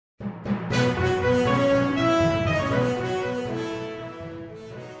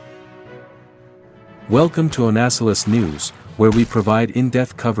Welcome to Onasilus News, where we provide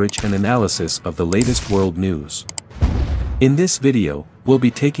in-depth coverage and analysis of the latest world news. In this video, we'll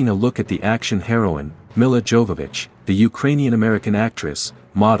be taking a look at the action heroine, Milla Jovovich, the Ukrainian-American actress,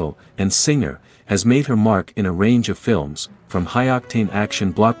 model, and singer, has made her mark in a range of films, from high-octane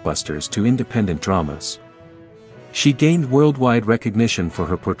action blockbusters to independent dramas. She gained worldwide recognition for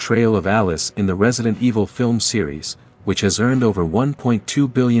her portrayal of Alice in the Resident Evil film series, which has earned over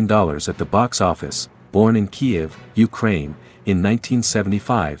 $1.2 billion at the box office. Born in Kiev, Ukraine, in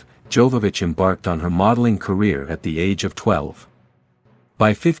 1975, Jovovich embarked on her modeling career at the age of 12.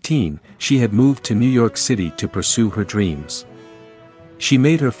 By 15, she had moved to New York City to pursue her dreams. She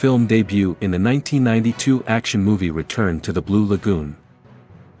made her film debut in the 1992 action movie Return to the Blue Lagoon.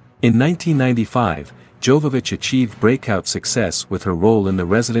 In 1995, Jovovich achieved breakout success with her role in the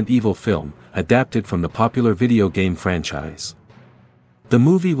Resident Evil film, adapted from the popular video game franchise. The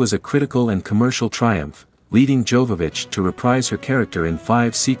movie was a critical and commercial triumph, leading Jovovich to reprise her character in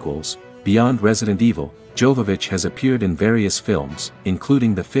 5 sequels. Beyond Resident Evil, Jovovich has appeared in various films,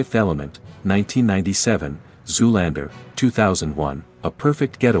 including The Fifth Element, 1997, Zoolander, 2001, A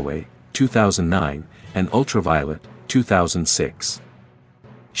Perfect Getaway, 2009, and Ultraviolet, 2006.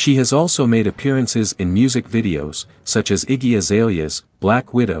 She has also made appearances in music videos, such as Iggy Azalea's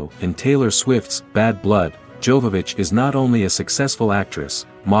Black Widow and Taylor Swift's Bad Blood. Jovovich is not only a successful actress,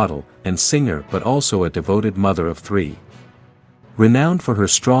 model, and singer but also a devoted mother of 3. Renowned for her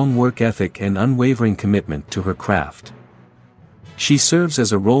strong work ethic and unwavering commitment to her craft. She serves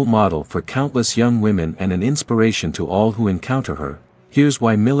as a role model for countless young women and an inspiration to all who encounter her. Here's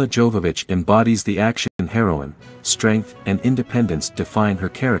why Milla Jovovich embodies the action heroine. Strength and independence define her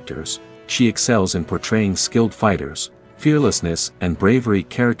characters. She excels in portraying skilled fighters. Fearlessness and bravery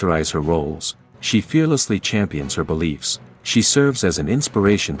characterize her roles. She fearlessly champions her beliefs. She serves as an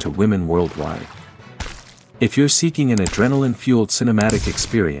inspiration to women worldwide. If you're seeking an adrenaline-fueled cinematic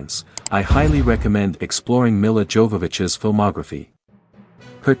experience, I highly recommend exploring Milla Jovovich's filmography.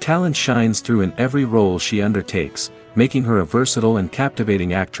 Her talent shines through in every role she undertakes, making her a versatile and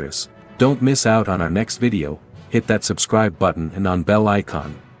captivating actress. Don't miss out on our next video. Hit that subscribe button and on bell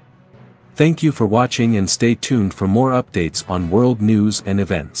icon. Thank you for watching and stay tuned for more updates on world news and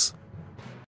events.